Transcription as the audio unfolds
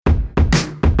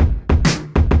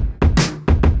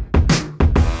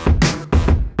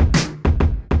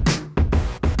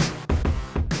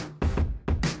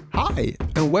Hi,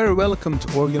 and very welcome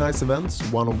to Organize Events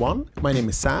 101. My name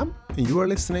is Sam, and you are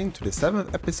listening to the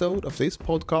 7th episode of this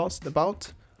podcast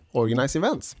about organize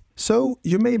events. So,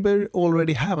 you maybe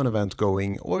already have an event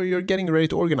going, or you're getting ready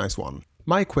to organize one.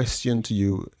 My question to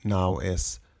you now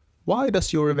is, why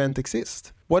does your event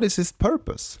exist? What is its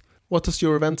purpose? What does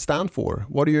your event stand for?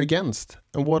 What are you against?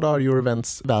 And what are your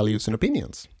event's values and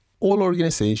opinions? All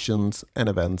organizations and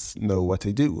events know what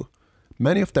they do.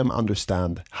 Many of them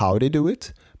understand how they do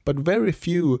it, but very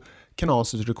few can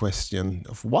answer to the question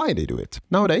of why they do it.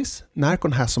 Nowadays,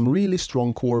 Närcon has some really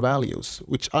strong core values,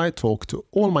 which I talk to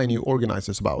all my new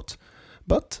organizers about.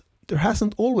 But there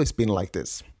hasn't always been like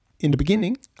this. In the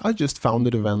beginning, I just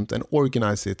founded an event and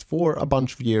organized it for a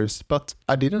bunch of years, but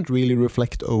I didn't really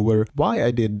reflect over why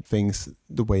I did things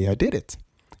the way I did it.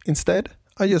 Instead,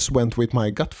 I just went with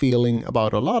my gut feeling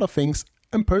about a lot of things,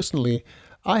 and personally,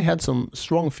 I had some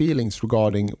strong feelings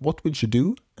regarding what we should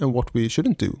do and what we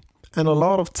shouldn't do. And a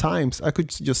lot of times I could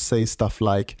just say stuff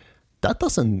like, that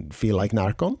doesn't feel like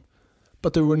Närcon,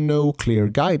 but there were no clear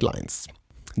guidelines.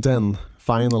 Then,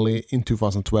 finally, in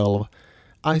 2012,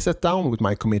 I sat down with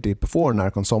my committee before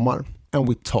Närcon Sommar, and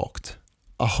we talked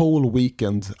a whole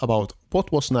weekend about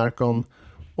what was Närcon,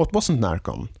 what wasn't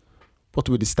Närcon, what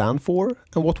would it stand for,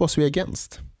 and what was we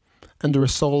against. And the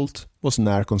result was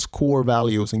Närcon's core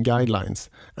values and guidelines,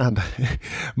 and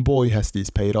boy has these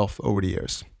paid off over the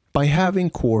years. By having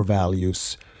core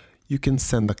values, you can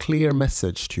send a clear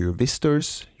message to your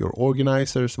visitors, your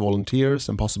organizers, volunteers,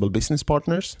 and possible business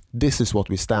partners. This is what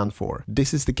we stand for.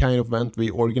 This is the kind of event we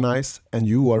organize, and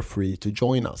you are free to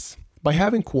join us. By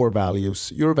having core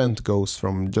values, your event goes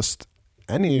from just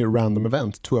any random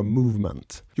event to a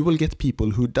movement. You will get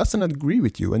people who doesn't agree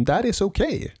with you, and that is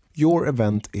okay. Your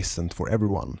event isn't for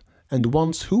everyone, and the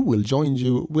ones who will join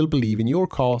you will believe in your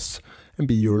cause and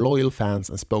be your loyal fans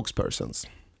and spokespersons.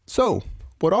 So,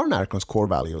 what are Närcon's core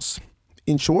values?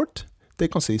 In short, they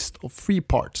consist of 3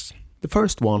 parts. The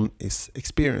first one is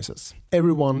experiences.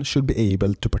 Everyone should be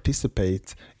able to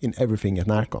participate in everything at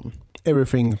Närcon.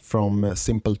 Everything from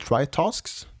simple try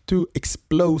tasks to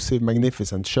explosive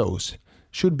magnificent shows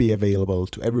should be available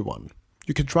to everyone.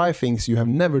 You can try things you have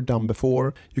never done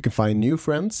before. You can find new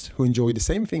friends who enjoy the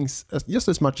same things just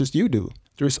as much as you do.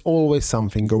 There is always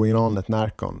something going on at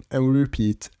Närcon, and we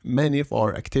repeat many of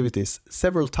our activities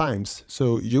several times,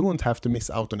 so you won't have to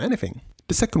miss out on anything.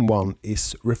 The second one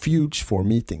is refuge for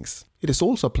meetings. It is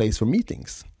also a place for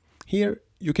meetings. Here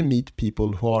you can meet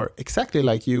people who are exactly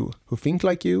like you, who think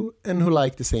like you, and who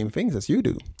like the same things as you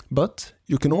do. But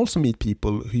you can also meet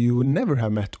people who you would never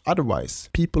have met otherwise.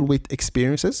 People with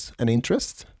experiences and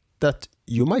interests that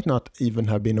you might not even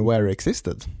have been aware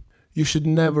existed. You should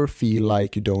never feel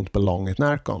like you don't belong at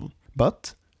Närcon,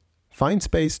 but find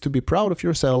space to be proud of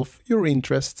yourself, your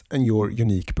interests, and your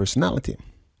unique personality.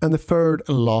 And the third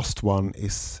and last one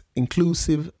is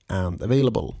inclusive and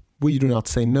available. We do not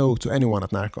say no to anyone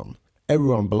at Närcon.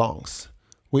 Everyone belongs.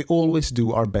 We always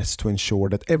do our best to ensure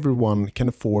that everyone can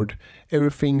afford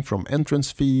everything from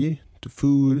entrance fee, to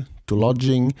food, to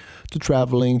lodging, to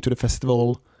traveling to the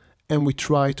festival, and we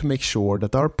try to make sure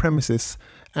that our premises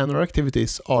and our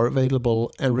activities are available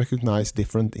and recognize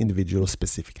different individual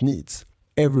specific needs.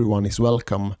 Everyone is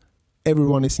welcome,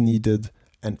 everyone is needed,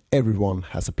 and everyone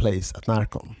has a place at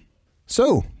Närcon.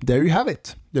 So, there you have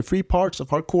it, the 3 parts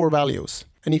of our core values.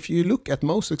 And if you look at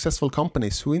most successful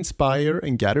companies who inspire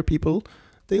and gather people,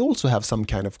 they also have some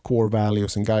kind of core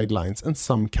values and guidelines and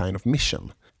some kind of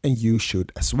mission. And you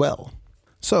should as well.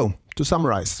 So, to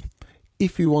summarize,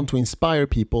 if you want to inspire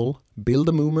people, build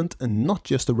a movement and not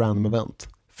just a random event.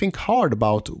 Think hard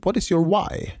about what is your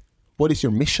why, what is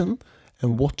your mission,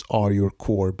 and what are your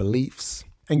core beliefs.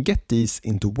 And get these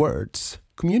into words,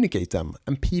 communicate them,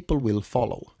 and people will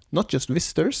follow. Not just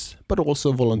visitors, but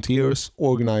also volunteers,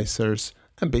 organizers,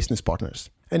 and business partners.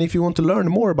 And if you want to learn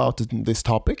more about this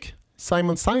topic,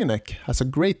 Simon Sinek has a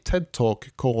great TED Talk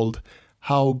called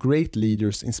How Great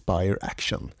Leaders Inspire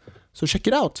Action. So check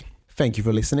it out. Thank you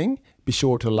for listening. Be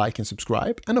sure to like and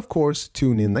subscribe, and of course,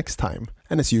 tune in next time.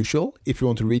 And as usual, if you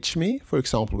want to reach me, for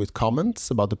example with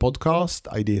comments about the podcast,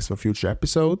 ideas for future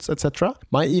episodes, etc.,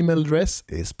 my email address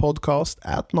is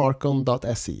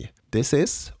podcast@narcon.se. This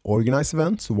is Organize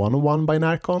Events 101 by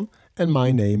Närcon, and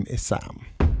my name is Sam.